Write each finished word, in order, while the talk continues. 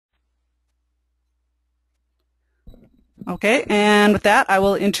Okay, and with that, I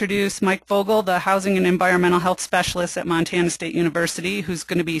will introduce Mike Vogel, the Housing and Environmental Health Specialist at Montana State University, who's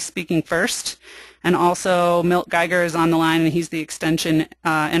going to be speaking first. And also, Milt Geiger is on the line, and he's the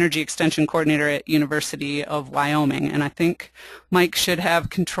Energy Extension Coordinator at University of Wyoming. And I think Mike should have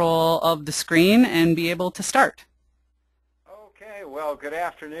control of the screen and be able to start. Okay, well, good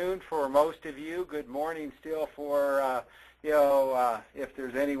afternoon for most of you. Good morning still for if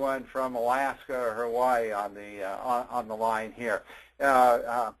there's anyone from Alaska or Hawaii on the line here.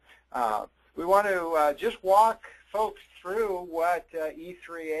 We want to just walk folks through what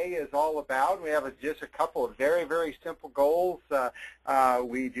E3A is all about. We have just a couple of very, very simple goals.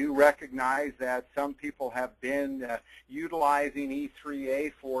 We do recognize that some people have been utilizing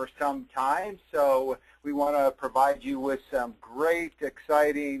E3A for some time, so we want to provide you with some great,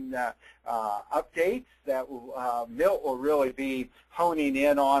 exciting updates that Milt will really be honing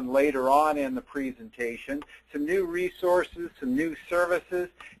in on later on in the presentation. Some new resources, some new services,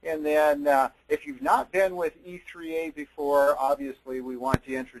 and then if you've not been with E3A before, obviously we want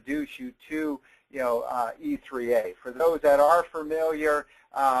to introduce you to E3A. For those that are familiar,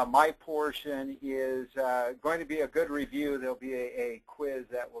 my portion is going to be a good review. There'll be a quiz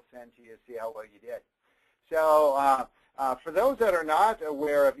that we'll send to you to see how well you did. So for those that are not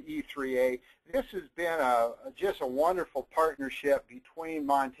aware of E3A, this has been just a wonderful partnership between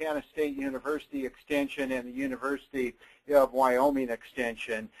Montana State University Extension and the University of Wyoming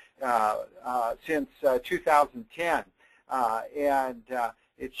Extension since 2010.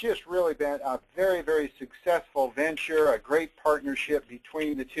 It's just really been a very, very successful venture, a great partnership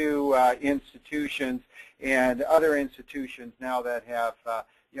between the two institutions and other institutions now that have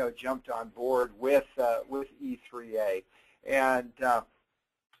jumped on board with E3A, and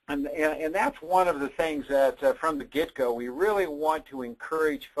that's one of the things that from the get-go we really want to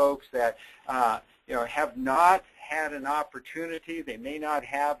encourage folks that have not had an opportunity. They may not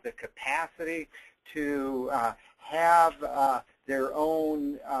have the capacity to have their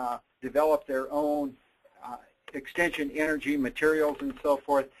own develop their own extension energy materials and so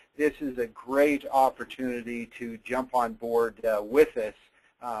forth. This is a great opportunity to jump on board with us.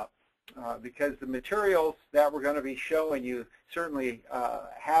 Because the materials that we're going to be showing you certainly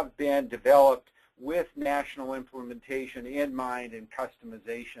have been developed with national implementation in mind and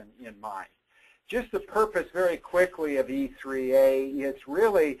customization in mind. Just the purpose very quickly of E3A, it's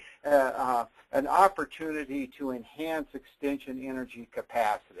really an opportunity to enhance extension energy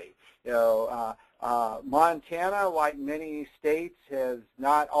capacity. Montana, like many states, has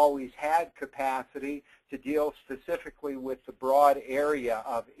not always had capacity to deal specifically with the broad area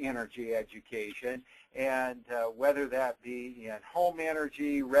of energy education, and whether that be in home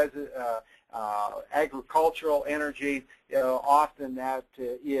energy, agricultural energy, often that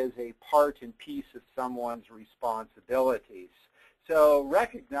is a part and piece of someone's responsibilities. So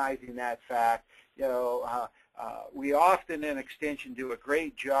recognizing that fact, we often in Extension do a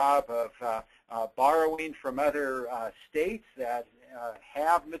great job of borrowing from other states that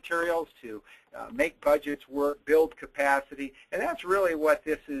have materials to make budgets work, build capacity, and that's really what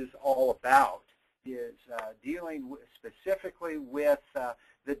this is all about, is dealing specifically with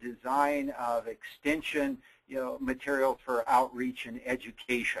the design of extension materials for outreach and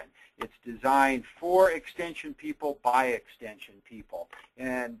education. It's designed for extension people by extension people,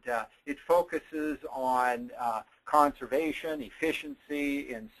 and it focuses on conservation,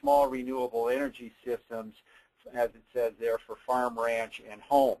 efficiency, and small renewable energy systems, as it says there, for farm, ranch, and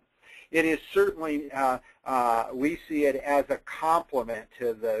home. It is certainly, we see it as a complement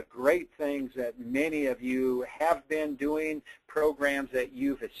to the great things that many of you have been doing, programs that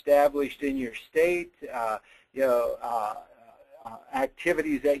you've established in your state,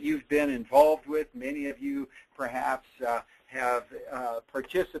 activities that you've been involved with. Many of you perhaps have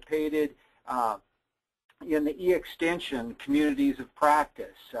participated in the E-Extension communities of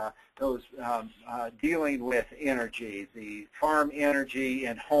practice, those dealing with energy, the farm energy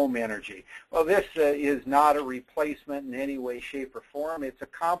and home energy. Well, this is not a replacement in any way, shape, or form. It's a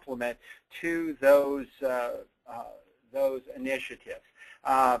complement to those initiatives.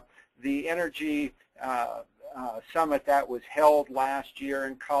 The energy summit that was held last year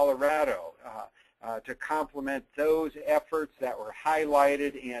in Colorado to complement those efforts that were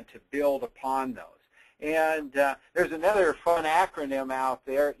highlighted and to build upon those. And there's another fun acronym out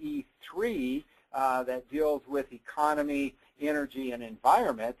there, E3, that deals with economy, energy, and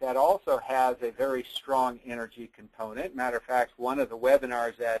environment, that also has a very strong energy component. Matter of fact, one of the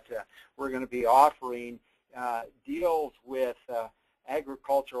webinars that we're going to be offering deals with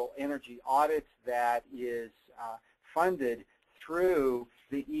agricultural energy audits that is funded through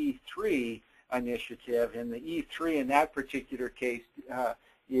the E3 initiative, and the E3 in that particular case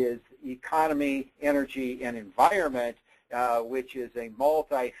is Economy, Energy, and Environment, which is a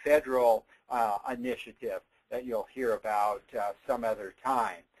multi-federal initiative that you'll hear about some other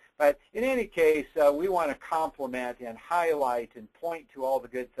time. But in any case, we want to complement and highlight and point to all the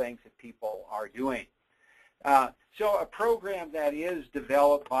good things that people are doing. So a program that is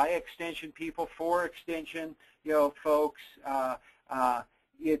developed by Extension people for Extension, folks,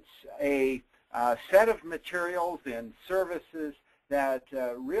 it's a set of materials and services that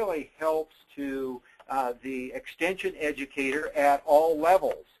really helps to the Extension educator at all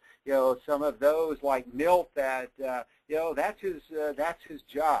levels. Some of those like Milt that that's his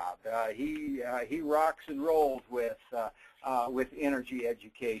job. He rocks and rolls with energy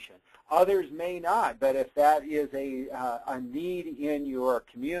education. Others may not, but if that is a need in your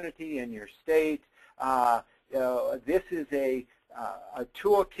community, in your state, this is a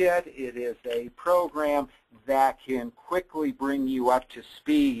toolkit. It is a program that can quickly bring you up to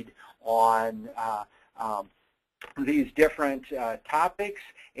speed on these different topics,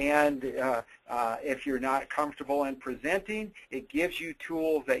 and if you're not comfortable in presenting, it gives you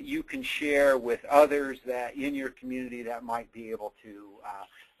tools that you can share with others that in your community that might be able to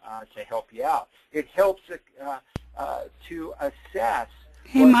help you out. It helps to assess.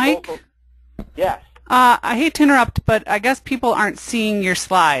 Hey, Mike. Yes. I hate to interrupt, but I guess people aren't seeing your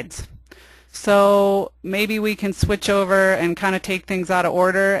slides. So maybe we can switch over and kind of take things out of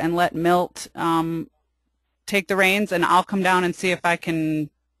order and let Milt take the reins, and I'll come down and see if I can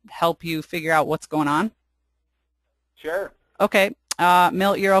help you figure out what's going on. Sure. Okay.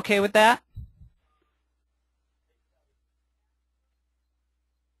 Milt, you're okay with that?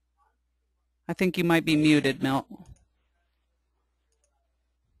 I think you might be muted, Milt.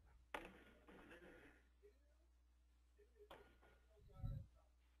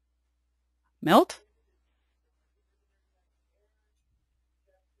 Milt?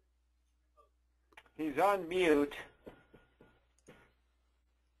 He's on mute.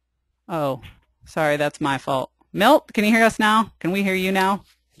 Oh, sorry, that's my fault. Milt, can you hear us now? Can we hear you now?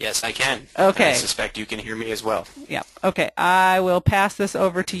 Yes, I can. Okay. I suspect you can hear me as well. Yeah. Okay. I will pass this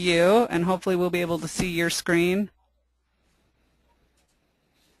over to you, and hopefully we'll be able to see your screen.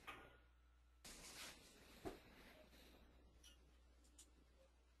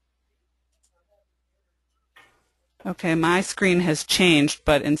 Okay, my screen has changed,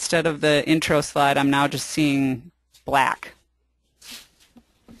 but instead of the intro slide, I'm now just seeing black.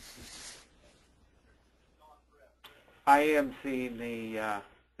 I am seeing the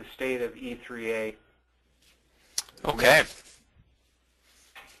state of E3A. Okay.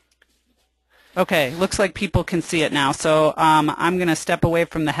 Okay, looks like people can see it now. So I'm going to step away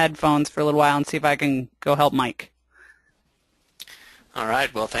from the headphones for a little while and see if I can go help Mike. All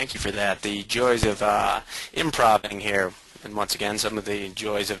right. Well, thank you for that. The joys of improvising here, and once again, some of the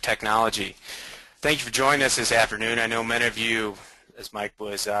joys of technology. Thank you for joining us this afternoon. I know many of you, as Mike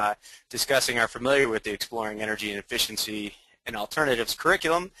was discussing, are familiar with the Exploring Energy and Efficiency and Alternatives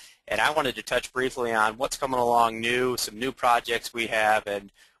curriculum, and I wanted to touch briefly on what's coming along new, some new projects we have,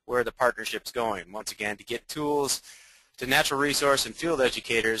 and where the partnership's going. Once again, to get tools to natural resource and field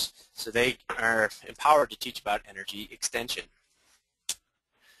educators so they are empowered to teach about energy extension.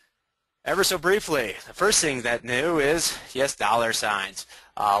 Ever so briefly, the first thing that new is, yes, dollar signs.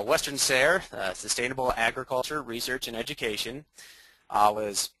 Western SARE, Sustainable Agriculture, Research, and Education,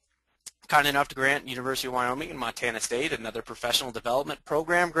 was kind enough to grant University of Wyoming and Montana State another professional development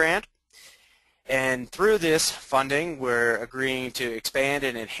program grant. And through this funding, we're agreeing to expand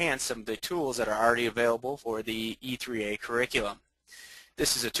and enhance some of the tools that are already available for the E3A curriculum.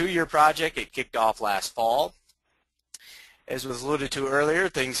 This is a 2-year project. It kicked off last fall. As was alluded to earlier,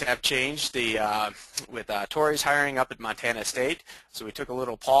 things have changed with Tori's hiring up at Montana State, so we took a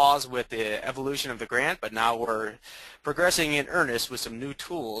little pause with the evolution of the grant, but now we're progressing in earnest with some new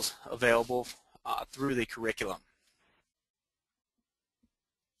tools available through the curriculum.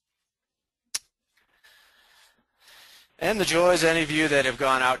 And the joys, any of you that have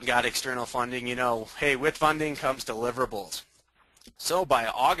gone out and got external funding, you know, hey, with funding comes deliverables. So by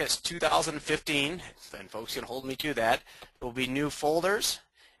August 2015, and folks can hold me to that, there will be new folders.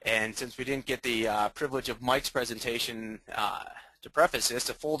 And since we didn't get the privilege of Mike's presentation to preface this,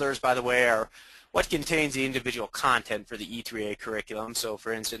 the folders, by the way, are what contains the individual content for the E3A curriculum. So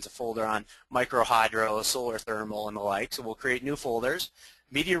for instance, a folder on microhydro, solar thermal, and the like. So we'll create new folders.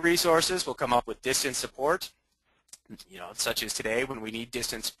 Media resources will come up with distance support, you know, such as today when we need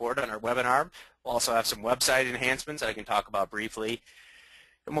distance support on our webinar. We'll also have some website enhancements that I can talk about briefly.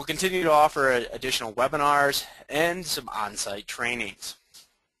 And we'll continue to offer additional webinars and some on-site trainings.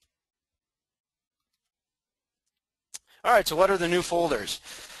 All right, so what are the new folders?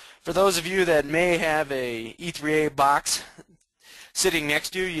 For those of you that may have a E3A box sitting next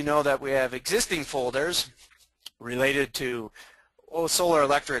to you, you know that we have existing folders related to solar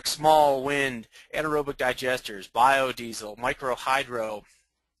electric, small wind, anaerobic digesters, biodiesel, microhydro,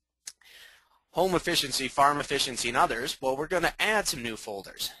 home efficiency, farm efficiency, and others. Well, we're going to add some new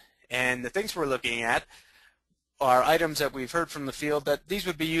folders. And the things we're looking at are items that we've heard from the field that these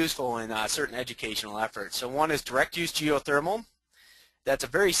would be useful in certain educational efforts. So one is direct use geothermal. That's a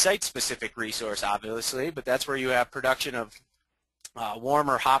very site-specific resource, obviously, but that's where you have production of warm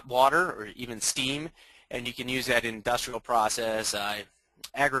or hot water or even steam, and you can use that in industrial process,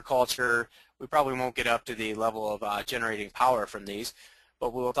 agriculture. We probably won't get up to the level of generating power from these,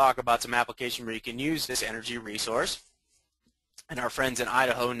 but we'll talk about some application where you can use this energy resource. And our friends in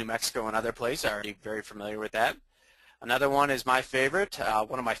Idaho, New Mexico, and other places are already very familiar with that. Another one is my favorite,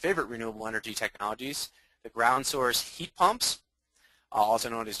 one of my favorite renewable energy technologies, the ground source heat pumps, also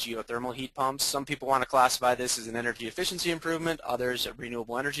known as geothermal heat pumps. Some people want to classify this as an energy efficiency improvement, others a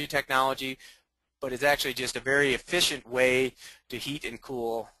renewable energy technology, but it's actually just a very efficient way to heat and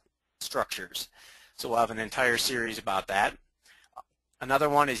cool structures. So we'll have an entire series about that. Another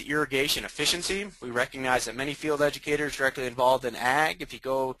one is irrigation efficiency. We recognize that many field educators directly involved in ag, if you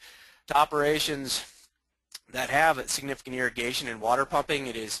go to operations that have significant irrigation and water pumping,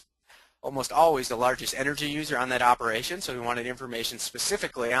 it is almost always the largest energy user on that operation, so we wanted information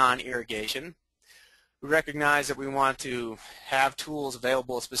specifically on irrigation. We recognize that we want to have tools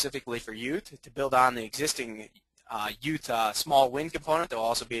available specifically for youth to build on the existing youth small wind component. There will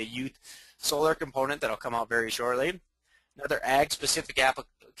also be a youth solar component that will come out very shortly. Another ag-specific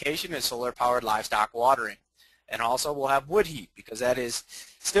application is solar-powered livestock watering. And also we'll have wood heat, because that is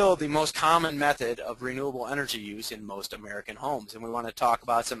still the most common method of renewable energy use in most American homes. And we want to talk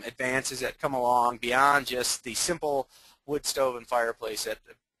about some advances that come along beyond just the simple wood stove and fireplace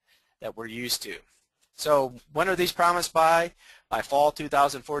that we're used to. So when are these promised by? By fall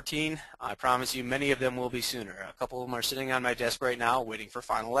 2014. I promise you many of them will be sooner. A couple of them are sitting on my desk right now waiting for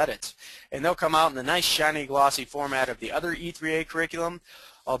final edits. And they'll come out in the nice shiny glossy format of the other E3A curriculum,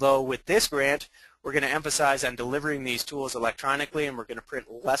 although with this grant we're going to emphasize on delivering these tools electronically, and we're going to print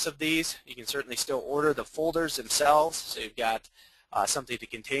less of these. You can certainly still order the folders themselves, so you've got something to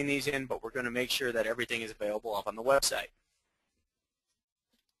contain these in, but we're going to make sure that everything is available up on the website.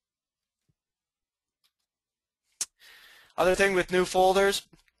 Other thing with new folders,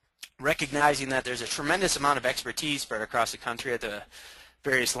 recognizing that there's a tremendous amount of expertise spread across the country at the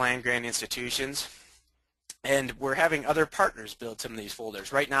various land-grant institutions. And we're having other partners build some of these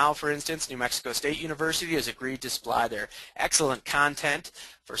folders. Right now, for instance, New Mexico State University has agreed to supply their excellent content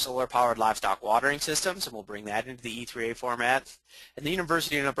for solar-powered livestock watering systems, and we'll bring that into the E3A format. And the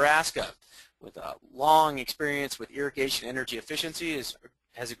University of Nebraska, with a long experience with irrigation energy efficiency,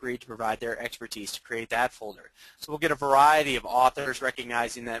 has agreed to provide their expertise to create that folder. So we'll get a variety of authors,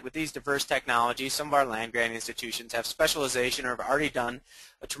 recognizing that with these diverse technologies, some of our land-grant institutions have specialization or have already done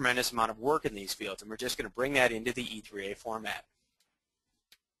a tremendous amount of work in these fields, and we're just going to bring that into the E3A format.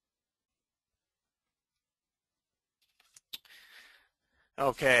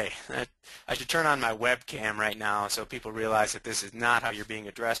 Okay, I should turn on my webcam right now so people realize that this is not how you're being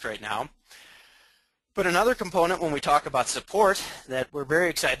addressed right now. But another component when we talk about support that we're very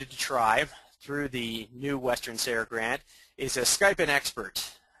excited to try through the new Western SARE grant is a Skype an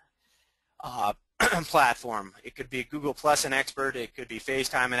Expert platform. It could be Google Plus an Expert, it could be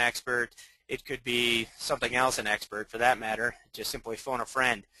FaceTime an Expert, it could be something else an Expert for that matter, just simply phone a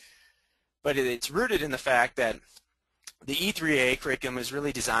friend. But it's rooted in the fact that the E3A curriculum is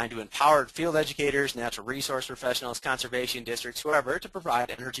really designed to empower field educators, natural resource professionals, conservation districts, whoever, to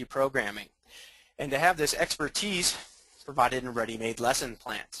provide energy programming, and to have this expertise provided in ready-made lesson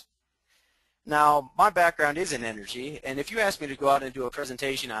plans. Now, my background is in energy, and if you ask me to go out and do a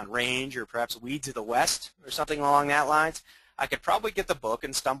presentation on range or perhaps weeds of the West or something along that lines, I could probably get the book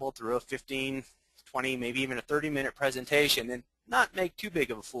and stumble through a 15, 20, maybe even a 30-minute presentation and not make too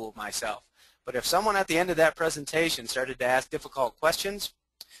big of a fool of myself. But if someone at the end of that presentation started to ask difficult questions,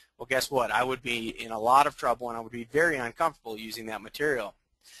 well, guess what? I would be in a lot of trouble, and I would be very uncomfortable using that material.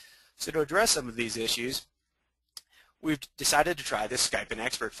 So to address some of these issues, we've decided to try this Skype an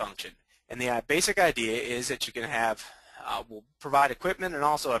Expert function. And the basic idea is that you can have, we'll provide equipment and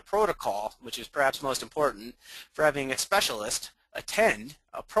also a protocol, which is perhaps most important, for having a specialist attend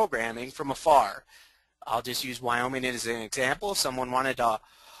a programming from afar. I'll just use Wyoming as an example. If someone wanted to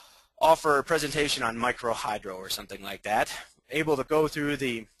offer a presentation on microhydro or something like that, able to go through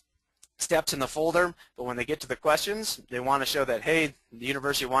the steps in the folder, but when they get to the questions, they want to show that, hey, the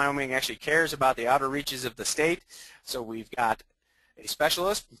University of Wyoming actually cares about the outer reaches of the state. So we've got a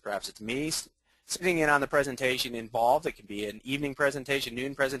specialist, perhaps it's me, sitting in on the presentation involved. It can be an evening presentation,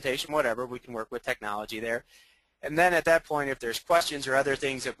 noon presentation, whatever. We can work with technology there. And then at that point, if there's questions or other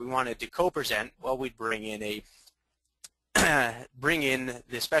things that we wanted to co-present, well, we'd bring in the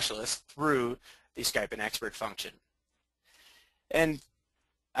specialist through the Skype and Expert function. And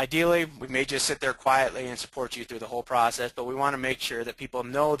ideally, we may just sit there quietly and support you through the whole process, but we want to make sure that people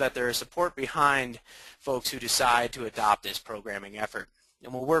know that there is support behind folks who decide to adopt this programming effort.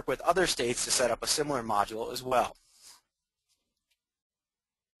 And we'll work with other states to set up a similar module as well.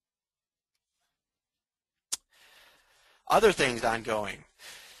 Other things ongoing.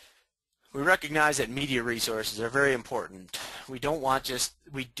 We recognize that media resources are very important. We do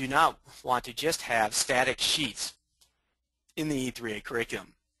not want to just have static sheets in the E3A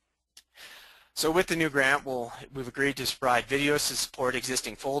curriculum. So with the new grant, we've agreed to provide videos to support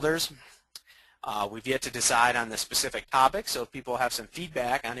existing folders. We've yet to decide on the specific topic, so if people have some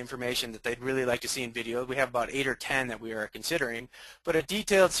feedback on information that they'd really like to see in video, we have about 8 or 10 that we are considering, but a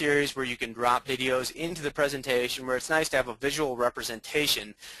detailed series where you can drop videos into the presentation where it's nice to have a visual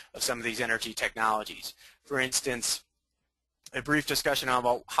representation of some of these energy technologies. For instance, a brief discussion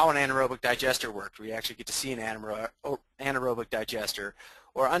about how an anaerobic digester works. We actually get to see an anaerobic digester.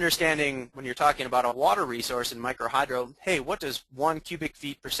 Or understanding when you're talking about a water resource in microhydro, hey, what does 1 cubic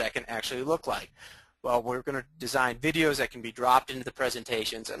feet per second actually look like? Well, we're going to design videos that can be dropped into the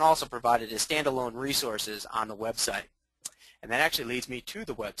presentations and also provided as standalone resources on the website. And that actually leads me to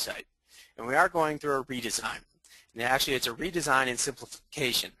the website. And we are going through a redesign. And actually, it's a redesign and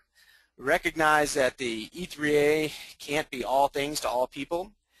simplification. We recognize that the E3A can't be all things to all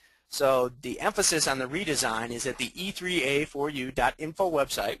people. So the emphasis on the redesign is that the E3A4U.info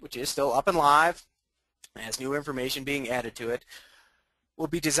website, which is still up and live, has new information being added to it, will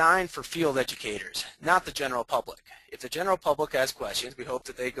be designed for field educators, not the general public. If the general public has questions, we hope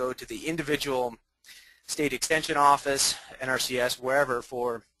that they go to the individual state extension office, NRCS, wherever,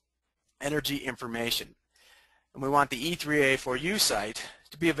 for energy information. And we want the E3A4U site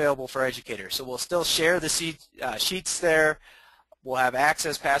to be available for educators. So we'll still share the sheets there. We'll have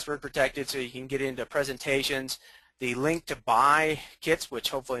access password protected so you can get into presentations. The link to buy kits, which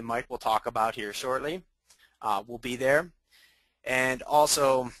hopefully Mike will talk about here shortly, will be there. And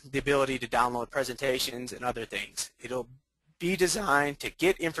also the ability to download presentations and other things. It'll be designed to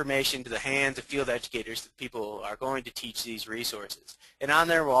get information to the hands of field educators that people are going to teach these resources. And on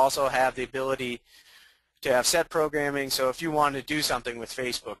there we'll also have the ability to have set programming, so if you want to do something with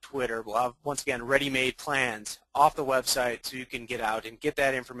Facebook, Twitter, we'll have, once again, ready-made plans off the website so you can get out and get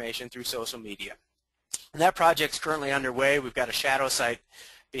that information through social media. And that project's currently underway. We've got a shadow site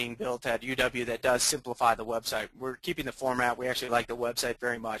being built at UW that does simplify the website. We're keeping the format. We actually like the website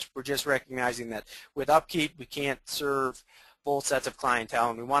very much. We're just recognizing that with upkeep, we can't serve both sets of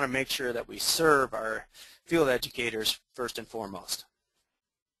clientele, and we want to make sure that we serve our field educators first and foremost.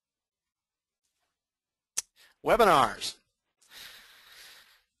 Webinars.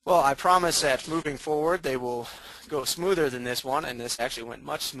 Well, I promise that moving forward they will go smoother than this one, and this actually went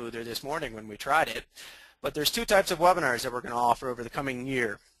much smoother this morning when we tried it. But there's 2 types of webinars that we're going to offer over the coming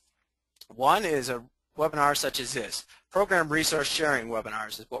year. One is a webinar such as this. Program resource sharing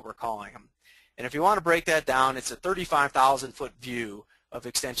webinars is what we're calling them. And if you want to break that down, it's a 35,000-foot view of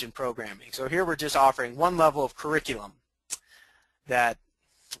extension programming. So here we're just offering one level of curriculum that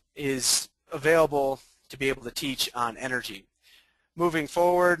is available to be able to teach on energy. Moving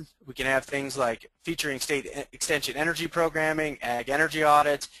forward, we can have things like featuring state extension energy programming, ag energy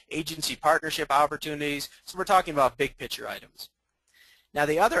audits, agency partnership opportunities. So we're talking about big picture items. Now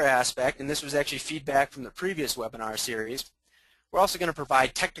the other aspect, and this was actually feedback from the previous webinar series, we're also going to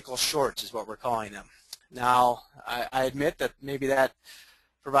provide technical shorts is what we're calling them. Now I admit that maybe that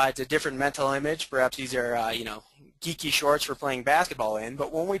provides a different mental image. Perhaps these are geeky shorts for playing basketball in,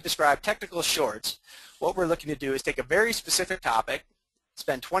 but when we describe technical shorts, what we're looking to do is take a very specific topic,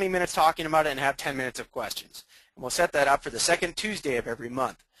 spend 20 minutes talking about it, and have 10 minutes of questions. And we'll set that up for the second Tuesday of every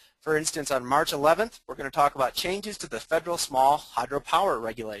month. For instance, on March 11th, we're going to talk about changes to the federal small hydropower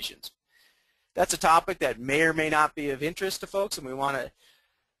regulations. That's a topic that may or may not be of interest to folks, and we want to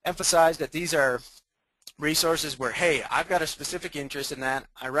emphasize that these are resources where, hey, I've got a specific interest in that.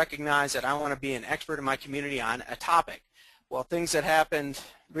 I recognize that I want to be an expert in my community on a topic. Well, things that happened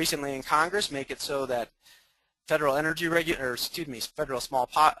recently in Congress make it so that federal federal small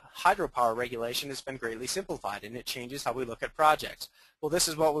hydropower regulation has been greatly simplified, and it changes how we look at projects. Well, this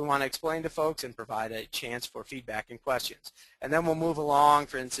is what we want to explain to folks and provide a chance for feedback and questions. And then we'll move along,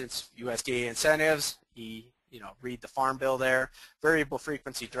 for instance, USDA incentives, read the Farm Bill there, variable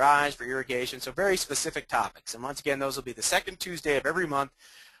frequency drives for irrigation, so very specific topics. And once again, those will be the second Tuesday of every month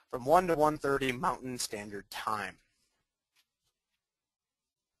from 1 to 1:30 Mountain Standard Time.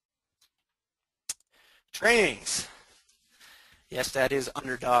 Trainings. Yes, that is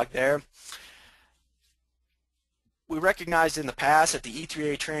underdog there. We recognized in the past that the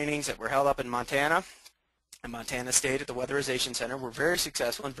E3A trainings that were held up in Montana and Montana State at the Weatherization Center were very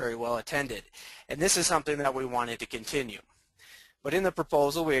successful and very well attended. And this is something that we wanted to continue. But in the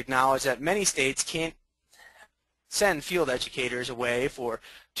proposal, we acknowledge that many states can't send field educators away for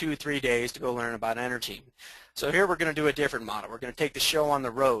 2-3 days to go learn about energy. So here we're going to do a different model. We're going to take the show on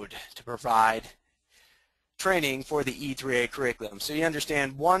the road to provide training for the E3A curriculum. So you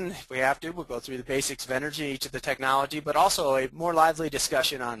understand, one, if we have to, we'll go through the basics of energy, each of the technology, but also a more lively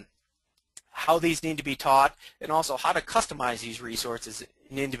discussion on how these need to be taught and also how to customize these resources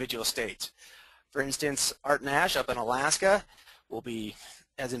in individual states. For instance, Art Nash up in Alaska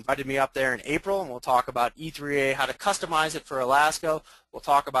has invited me up there in April, and we'll talk about E3A, how to customize it for Alaska. We'll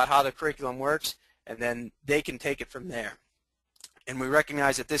talk about how the curriculum works, and then they can take it from there. And we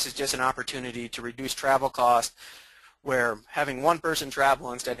recognize that this is just an opportunity to reduce travel costs, where having one person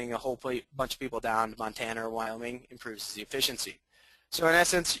travel instead of sending a whole bunch of people down to Montana or Wyoming improves the efficiency. So in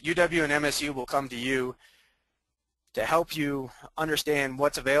essence, UW and MSU will come to you to help you understand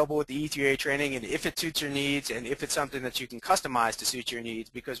what's available with the E3A training and if it suits your needs and if it's something that you can customize to suit your needs,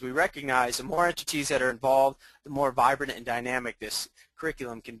 because we recognize the more entities that are involved, the more vibrant and dynamic this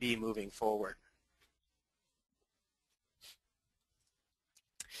curriculum can be moving forward.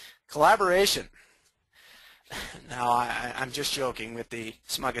 Collaboration. Now, I'm just joking with the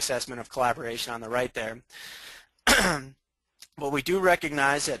smug assessment of collaboration on the right there. But we do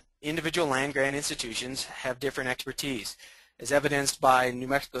recognize that individual land-grant institutions have different expertise, as evidenced by New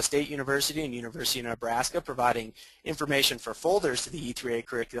Mexico State University and University of Nebraska providing information for folders to the E3A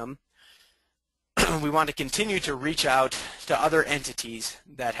curriculum. We want to continue to reach out to other entities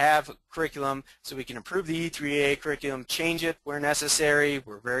that have curriculum so we can improve the E3A curriculum, change it where necessary.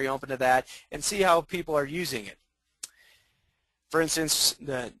 We're very open to that, and see how people are using it. For instance,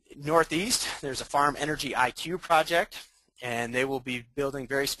 the Northeast, there's a Farm Energy IQ project, and they will be building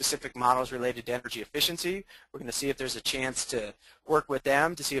very specific models related to energy efficiency. We're going to see if there's a chance to work with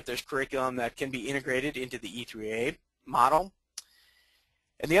them to see if there's curriculum that can be integrated into the E3A model.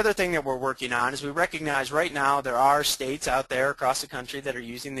 And the other thing that we're working on is we recognize right now there are states out there across the country that are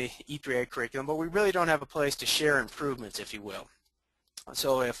using the E3A curriculum, but we really don't have a place to share improvements, if you will.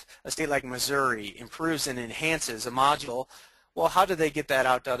 So if a state like Missouri improves and enhances a module, well, how do they get that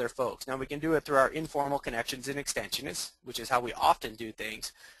out to other folks? Now, we can do it through our informal connections and extensionists, which is how we often do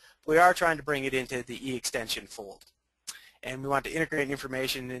things. We are trying to bring it into the e-extension fold. And we want to integrate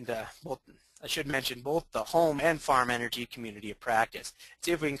information into both, I should mention, both the home and farm energy community of practice.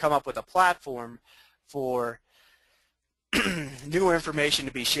 See if we can come up with a platform for new information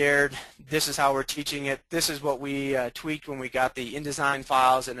to be shared. This is how we're teaching it. This is what we tweaked when we got the InDesign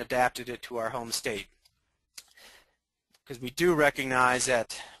files and adapted it to our home state. Because we do recognize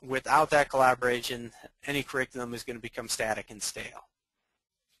that without that collaboration, any curriculum is going to become static and stale.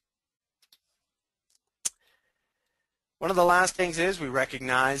 One of the last things is we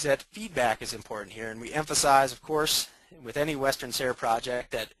recognize that feedback is important here, and we emphasize, of course, with any Western SARE project,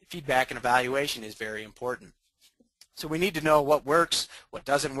 that feedback and evaluation is very important. So we need to know what works, what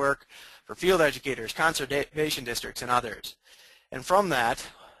doesn't work for field educators, conservation districts, and others. And from that,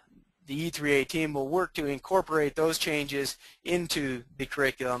 the E3A team will work to incorporate those changes into the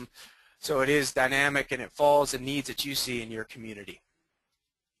curriculum so it is dynamic and it follows the needs that you see in your community.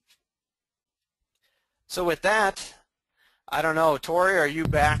 So with that, I don't know, Tori, are you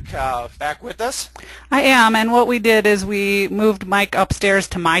back with us? I am, and what we did is we moved Mike upstairs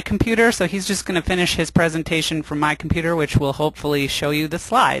to my computer, so he's just going to finish his presentation from my computer, which will hopefully show you the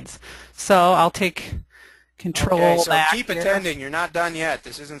slides. So I'll take control. Okay, so back keep here. attending. You're not done yet.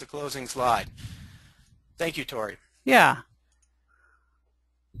 This isn't the closing slide. Thank you, Tori. Yeah.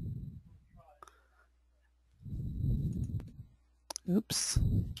 Oops.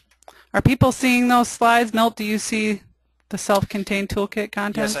 Are people seeing those slides? Milt, do you see the self-contained toolkit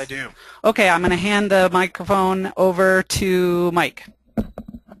contents? Yes, I do. Okay, I'm going to hand the microphone over to Mike.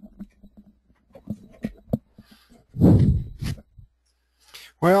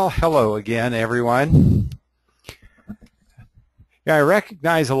 Well, hello again, everyone. Yeah, I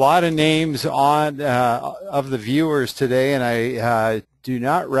recognize a lot of names on of the viewers today, and I do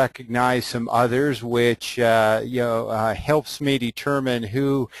not recognize some others, which helps me determine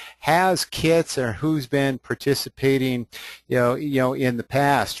who has kits or who's been participating, in the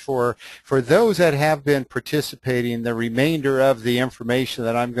past. For those that have been participating, the remainder of the information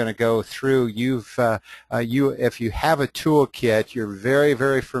that I'm going to go through, if you have a toolkit, you're very,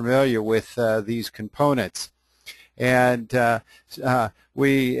 very familiar with these components. And the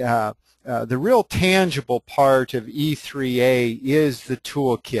real tangible part of E3A is the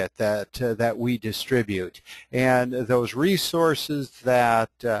toolkit that we distribute, and those resources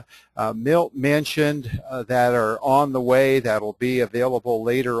that Milt mentioned that are on the way, that'll be available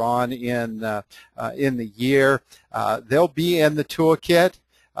later on in the year. They'll be in the toolkit.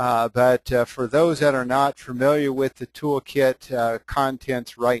 But for those that are not familiar with the toolkit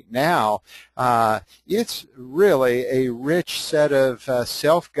contents right now, it's really a rich set of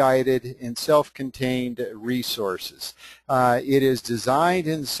self-guided and self-contained resources. It is designed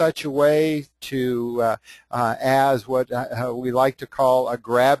in such a way to as what we like to call a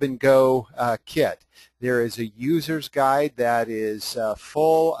grab-and-go kit. There is a user's guide that is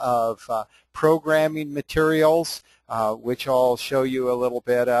full of programming materials, which I'll show you a little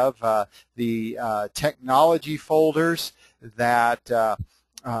bit of, the technology folders that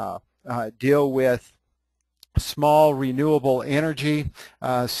deal with small renewable energy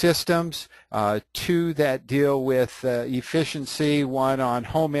systems, two that deal with efficiency, one on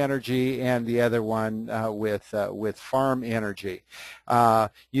home energy and the other one with farm energy.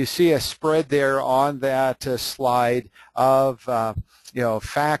 You see a spread there on that slide of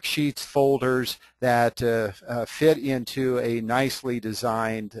fact sheets folders that fit into a nicely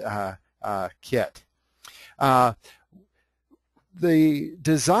designed kit. The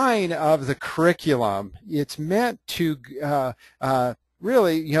design of the curriculum, it's meant to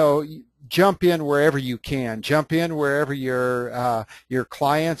really, jump in wherever you can. Jump in wherever your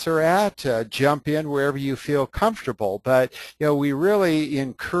clients are at. Jump in wherever you feel comfortable. But we really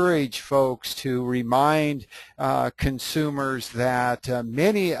encourage folks to remind consumers that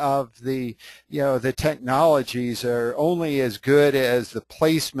many of the technologies are only as good as the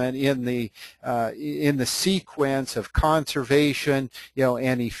placement in the sequence of conservation,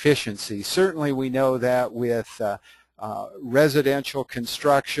 and efficiency. Certainly, we know that with residential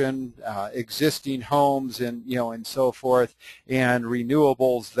construction, existing homes, and so forth, and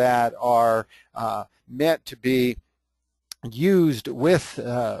renewables that are meant to be used with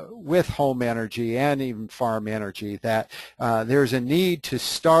home energy and even farm energy. That there's a need to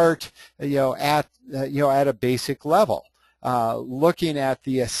start at a basic level. Looking at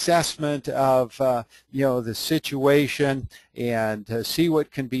the assessment of the situation and see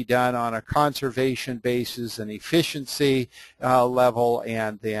what can be done on a conservation basis, an efficiency level,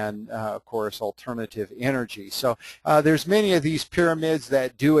 and then of course alternative energy. So there's many of these pyramids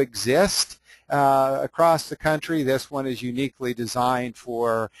that do exist across the country. This one is uniquely designed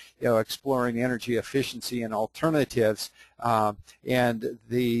for exploring energy efficiency and alternatives. And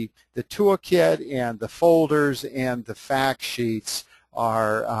the toolkit and the folders and the fact sheets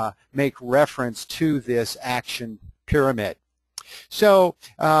are make reference to this action pyramid. So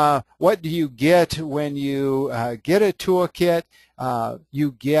what do you get when you get a toolkit?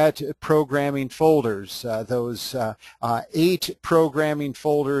 You get programming folders. Those 8 programming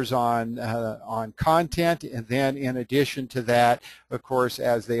folders on content, and then in addition to that, of course,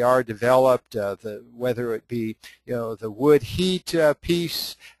 as they are developed, whether it be the wood heat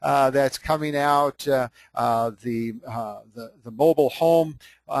piece that's coming out, the mobile home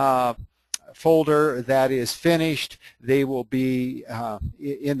folder that is finished, they will be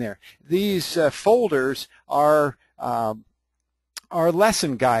in there. These folders are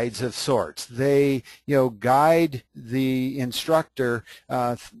lesson guides of sorts. They guide the instructor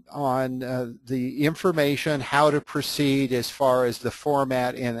on the information, how to proceed as far as the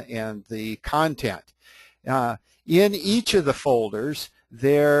format and the content. In each of the folders,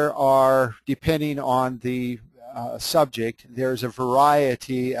 there are, depending on the subject, there's a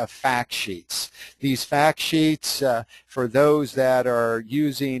variety of fact sheets. These fact sheets, for those that are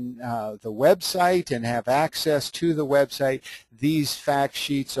using the website and have access to the website, these fact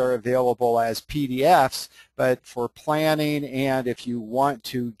sheets are available as PDFs, but for planning and if you want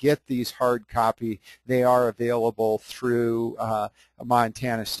to get these hard copy, they are available through a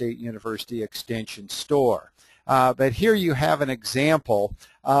Montana State University Extension store. But here you have an example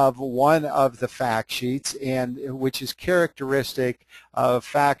of one of the fact sheets, and which is characteristic of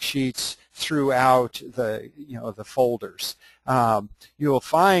fact sheets throughout the folders. You'll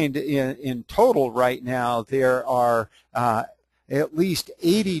find in total right now there are at least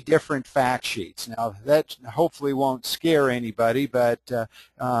 80 different fact sheets. Now that hopefully won't scare anybody, but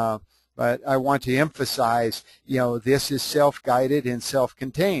I want to emphasize, this is self-guided and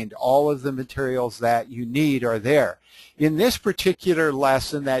self-contained. All of the materials that you need are there. In this particular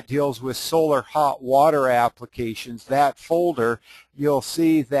lesson that deals with solar hot water applications, that folder, you'll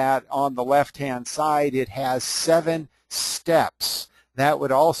see that on the left-hand side it has 7 steps. That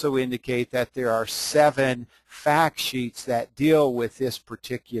would also indicate that there are 7 fact sheets that deal with this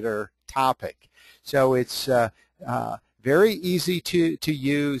particular topic. So it's very easy to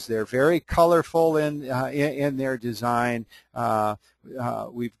use. They're very colorful in their design.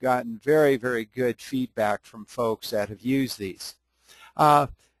 We've gotten very, very good feedback from folks that have used these.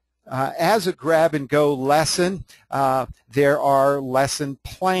 As a grab-and-go lesson, there are lesson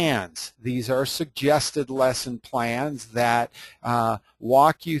plans. These are suggested lesson plans that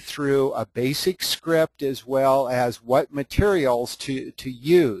walk you through a basic script as well as what materials to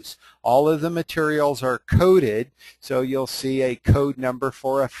use. All of the materials are coded, so you'll see a code number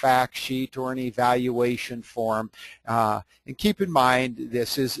for a fact sheet or an evaluation form. And keep in mind,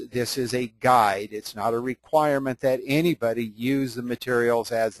 this is a guide. It's not a requirement that anybody use the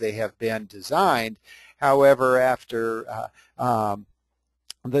materials as they have been designed. However, after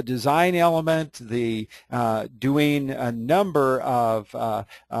the design element, the doing a number of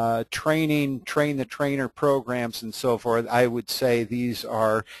train the trainer programs and so forth, I would say these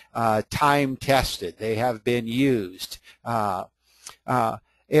are time tested. They have been used.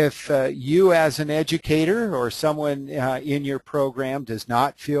 If you as an educator or someone in your program does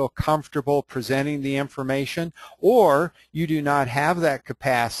not feel comfortable presenting the information, or you do not have that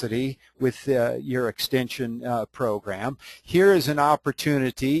capacity with your extension program, here is an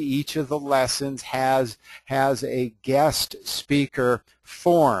opportunity. Each of the lessons has a guest speaker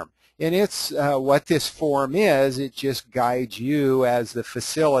form. And it's what this form is, it just guides you as the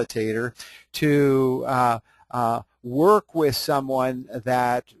facilitator to work with someone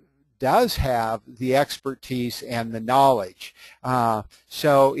that does have the expertise and the knowledge.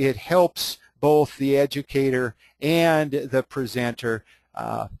 So it helps both the educator and the presenter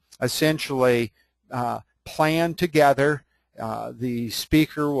essentially plan together. The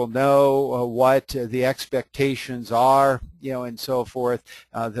speaker will know what the expectations are, and so forth.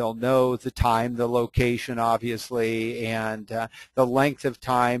 They'll know the time, the location, obviously, and the length of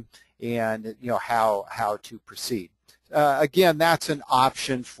time, and how to proceed. Again, that's an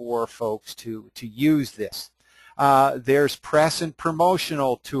option for folks to use this. There's press and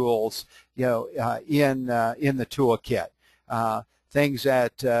promotional tools, in the toolkit. Things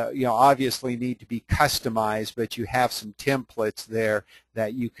that obviously need to be customized, but you have some templates there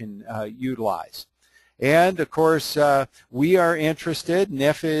that you can utilize. And of course, we are interested,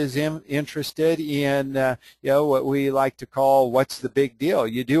 NIFA is interested in what we like to call what's the big deal.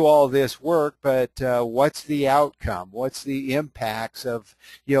 You do all this work, but what's the outcome? What's the impacts of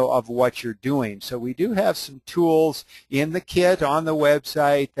of what you're doing? So we do have some tools in the kit on the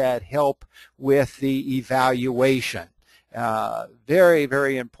website that help with the evaluation. Very,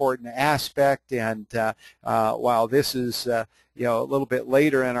 very important aspect, and while this is a little bit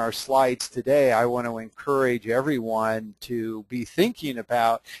later in our slides today, I want to encourage everyone to be thinking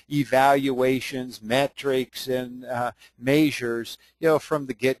about evaluations, metrics, and measures, from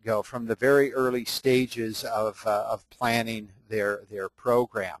the get-go, from the very early stages of planning their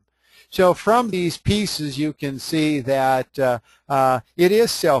program. So from these pieces, you can see that it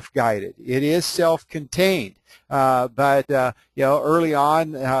is self-guided, it is self-contained. But early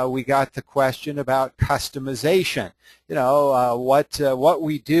on, we got the question about customization. What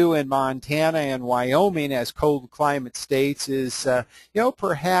we do in Montana and Wyoming as cold climate states is,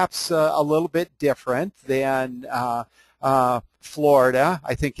 perhaps a little bit different than Florida,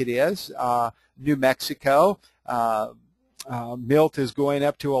 I think it is, New Mexico. Milt is going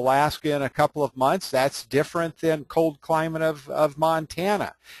up to Alaska in a couple of months. That's different than cold climate of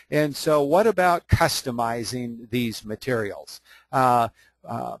Montana. And so what about customizing these materials?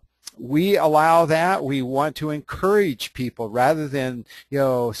 We allow that. We want to encourage people rather than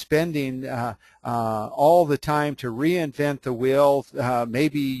spending all the time to reinvent the wheel.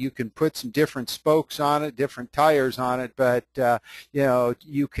 Maybe you can put some different spokes on it, different tires on it, but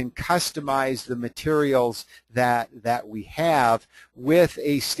you can customize the materials that we have with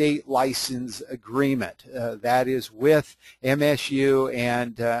a state license agreement. That is with MSU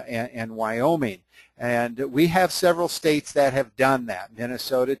and Wyoming. And we have several states that have done that: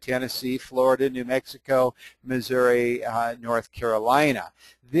 Minnesota, Tennessee, Florida, New Mexico, Missouri, North Carolina.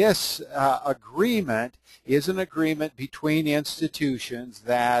 This agreement is an agreement between institutions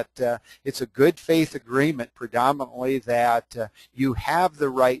that it's a good faith agreement predominantly that you have the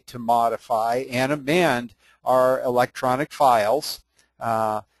right to modify and amend our electronic files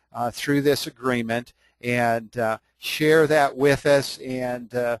through this agreement, and share that with us,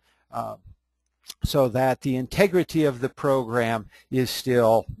 and so that the integrity of the program is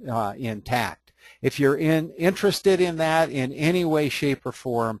still intact. If you're interested in that in any way, shape, or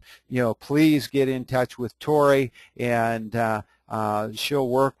form, please get in touch with Tori, and she'll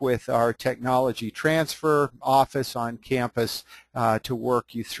work with our technology transfer office on campus to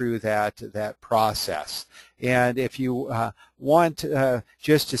work you through that process. And if you want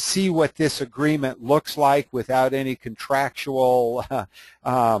just to see what this agreement looks like without any contractual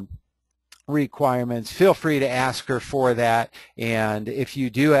requirements, feel free to ask her for that. And if you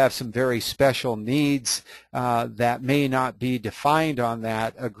do have some very special needs that may not be defined on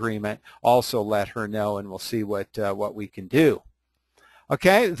that agreement, also let her know, and we'll see what we can do.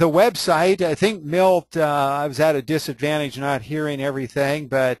 Okay, the website, I think Milt, I was at a disadvantage not hearing everything,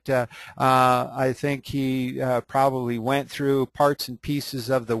 but I think he probably went through parts and pieces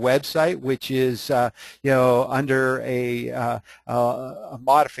of the website, which is, under a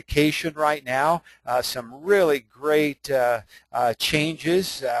modification right now. Some really great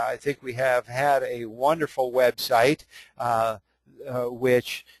changes. I think we have had a wonderful website.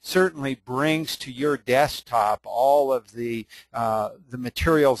 Which certainly brings to your desktop all of the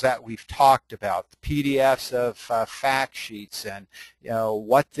materials that we've talked about, the PDFs of fact sheets, and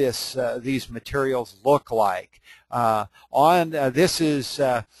what these materials look like. This is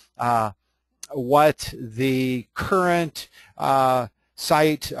what the current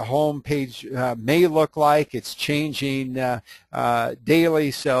site homepage may look like. It's changing daily,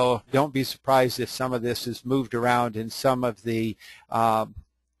 so don't be surprised if some of this is moved around and some of the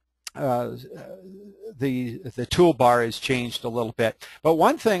toolbar is changed a little bit. But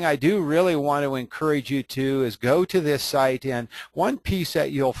one thing I do really want to encourage you to is go to this site, and one piece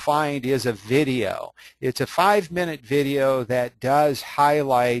that you'll find is a video. It's a 5-minute video that does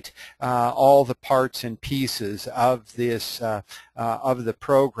highlight all the parts and pieces of this of the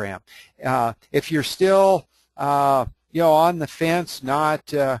program. If you're still on the fence, not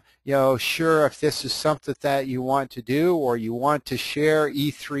sure if this is something that you want to do, or you want to share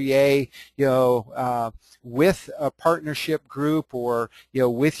E3A with a partnership group, or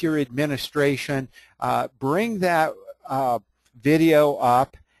with your administration, bring that video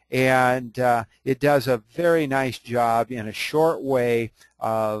up, and it does a very nice job in a short way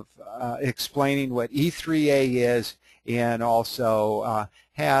of explaining what E3A is, and also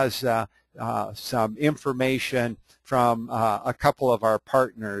has some information from a couple of our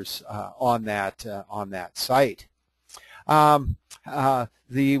partners on that site.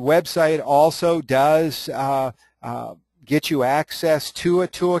 The website also does get you access to a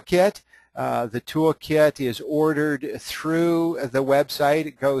toolkit. The toolkit is ordered through the website.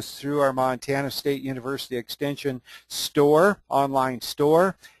 It goes through our Montana State University Extension store, online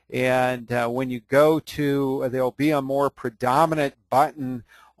store. And when you go to, there'll be a more predominant button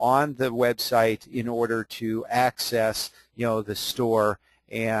on the website in order to access, the store.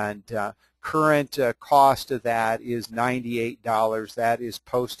 And current cost of that is $98. That is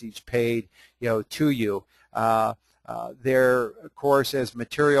postage paid, to you. There, of course, as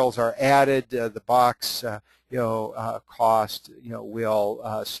materials are added, the box, cost,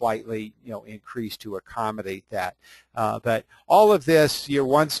 will slightly, increase to accommodate that. But all of this, your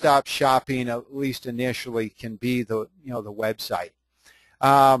one-stop shopping, at least initially, can be the, the website.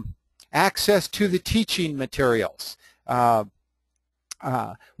 Access to the teaching materials.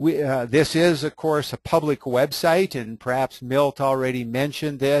 This is, of course, a public website, and perhaps Milt already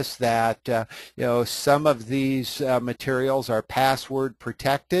mentioned this, that some of these materials are password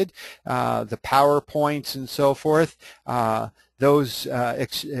protected, the PowerPoints and so forth.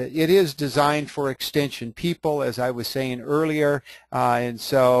 It is designed for extension people, as I was saying earlier, and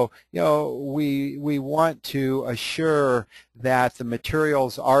so we want to assure that the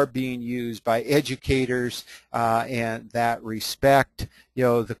materials are being used by educators and that respect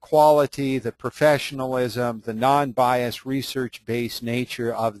the quality, the professionalism, the non-biased research-based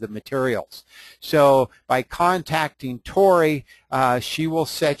nature of the materials. So by contacting Tori, she will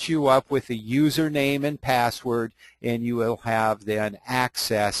set you up with a username and password, and you will have then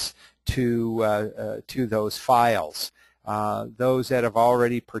access to those files. those that have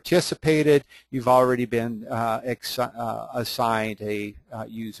already participated, you've already been assigned a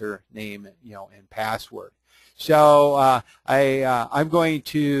username, and password. So I'm going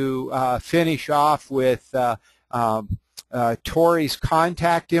to finish off with Tori's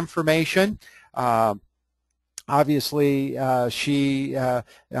contact information. Obviously, she's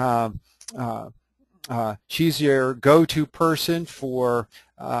your go-to person for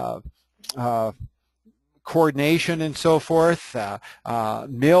coordination and so forth.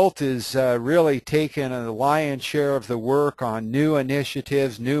 Milt is really taking a lion's share of the work on new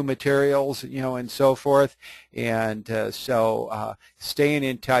initiatives, new materials, and so forth. And so staying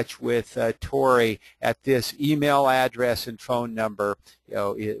in touch with Tori at this email address and phone number,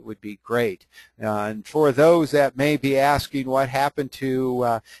 it would be great. And for those that may be asking what happened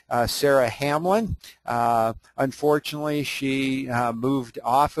to Sarah Hamlin, unfortunately she moved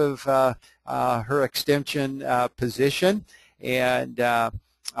off of her extension position, and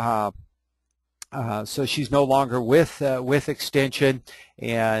so she's no longer with extension,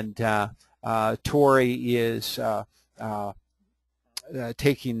 and Tori is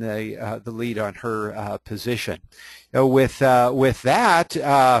taking the lead on her position. With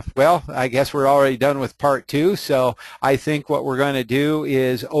that, well, I guess we're already done with part 2. So I think what we're going to do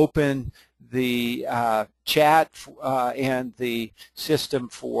is open the chat and the system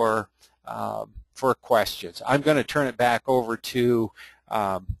for questions. I'm going to turn it back over to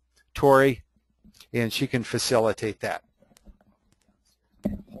Tori, and she can facilitate that.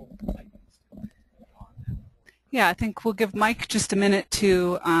 Yeah, I think we'll give Mike just a minute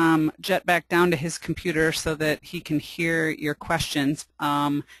to jet back down to his computer so that he can hear your questions.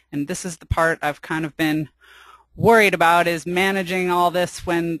 And this is the part I've kind of been worried about, is managing all this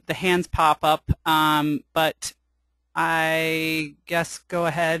when the hands pop up. But I guess go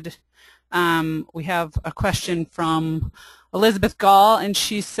ahead. We have a question from Elizabeth Gall, and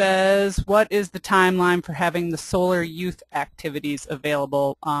she says, what is the timeline for having the solar youth activities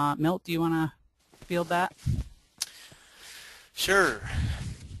available? Milt, do you want to field that? Sure.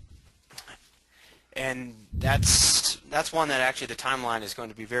 And that's one that actually the timeline is going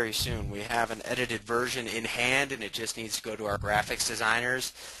to be very soon. We have an edited version in hand, and it just needs to go to our graphics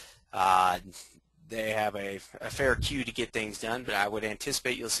designers. They have a fair queue to get things done, but I would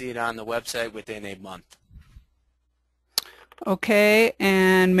anticipate you'll see it on the website within a month. Okay,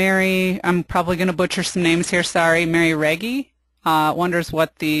 and Mary, I'm probably going to butcher some names here, sorry, Mary Reggie wonders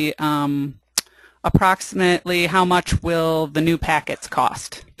what the approximately how much will the new packets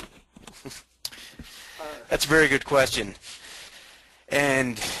cost? That's a very good question.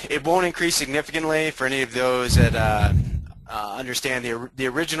 And it won't increase significantly for any of those that understand the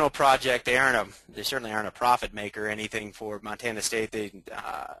original project. They certainly aren't a profit maker or anything for Montana State. They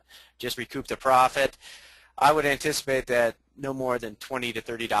just recoup the profit. I would anticipate that no more than $20 to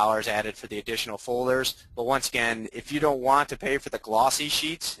 $30 added for the additional folders. But once again, if you don't want to pay for the glossy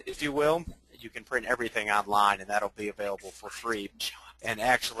sheets, if you will, you can print everything online, and that'll be available for free. And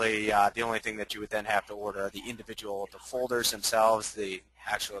actually, the only thing that you would then have to order are the folders themselves, the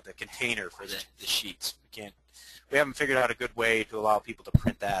container for the sheets. We haven't figured out a good way to allow people to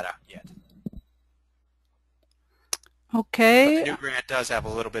print that out yet. Okay. But the new grant does have a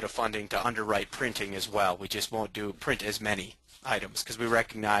little bit of funding to underwrite printing as well. We just won't print as many items because we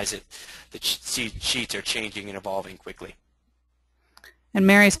recognize that the sheets are changing and evolving quickly. And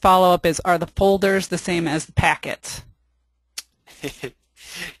Mary's follow-up is, are the folders the same as the packets?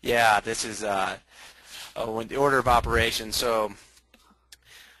 Yeah, this is the order of operations. So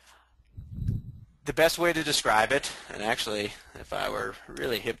the best way to describe it, and actually if I were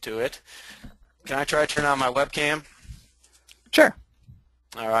really hip to it, can I try to turn on my webcam? Sure.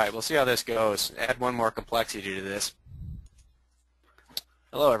 All right, we'll see how this goes. Add one more complexity to this.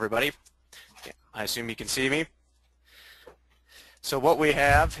 Hello, everybody. I assume you can see me. So what we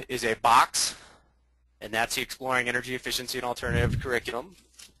have is a box, and that's the Exploring Energy Efficiency and Alternative Curriculum.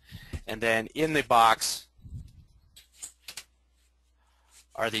 And then in the box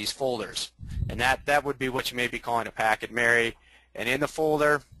are these folders. And that would be what you may be calling a packet, Mary. And in the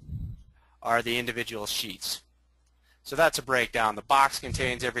folder are the individual sheets. So that's a breakdown. The box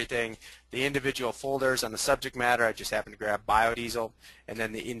contains everything. The individual folders on the subject matter, I just happened to grab biodiesel, and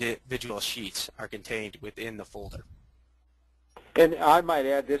then the individual sheets are contained within the folder. And I might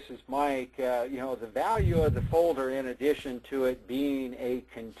add, this is Mike, the value of the folder, in addition to it being a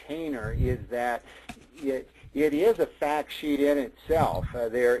container, is that it is a fact sheet in itself.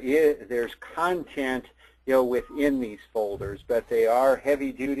 There's content within these folders, but they are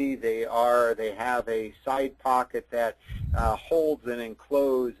heavy duty. They have a side pocket that holds and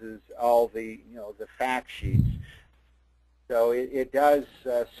encloses all the the fact sheets. So it does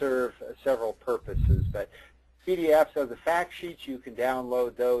serve several purposes. But PDFs of the fact sheets, you can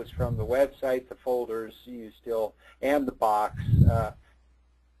download those from the website. The folders you still, and the box,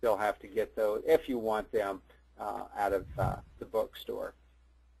 still have to get those if you want them out of the bookstore.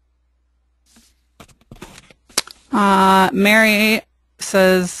 Mary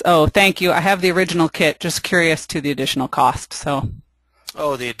says, oh, thank you. I have the original kit. Just curious to the additional cost. So.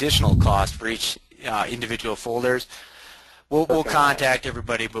 Oh, the additional cost for each individual folders. We'll contact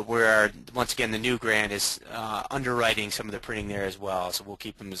everybody, but once again, the new grant is underwriting some of the printing there as well, so we'll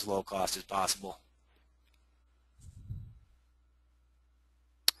keep them as low cost as possible.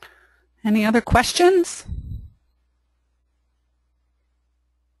 Any other questions?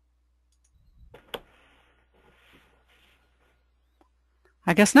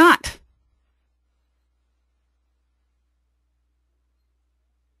 I guess not.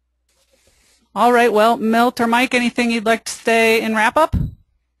 All right, well, Milt or Mike, anything you'd like to say in wrap-up?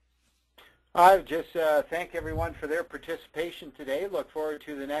 I just thank everyone for their participation today. Look forward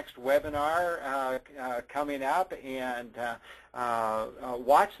to the next webinar coming up, and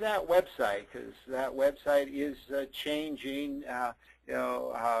watch that website, because that website is changing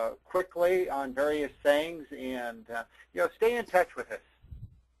quickly on various things, and stay in touch with us.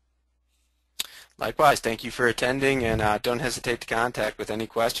 Likewise, thank you for attending, and don't hesitate to contact with any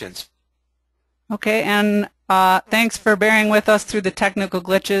questions. Okay, and thanks for bearing with us through the technical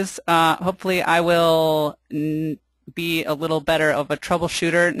glitches. Hopefully I will be a little better of a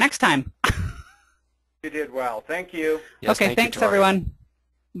troubleshooter next time. You did well. Thank you. Yes, okay, thank thanks you, Tori. everyone.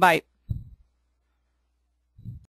 Bye.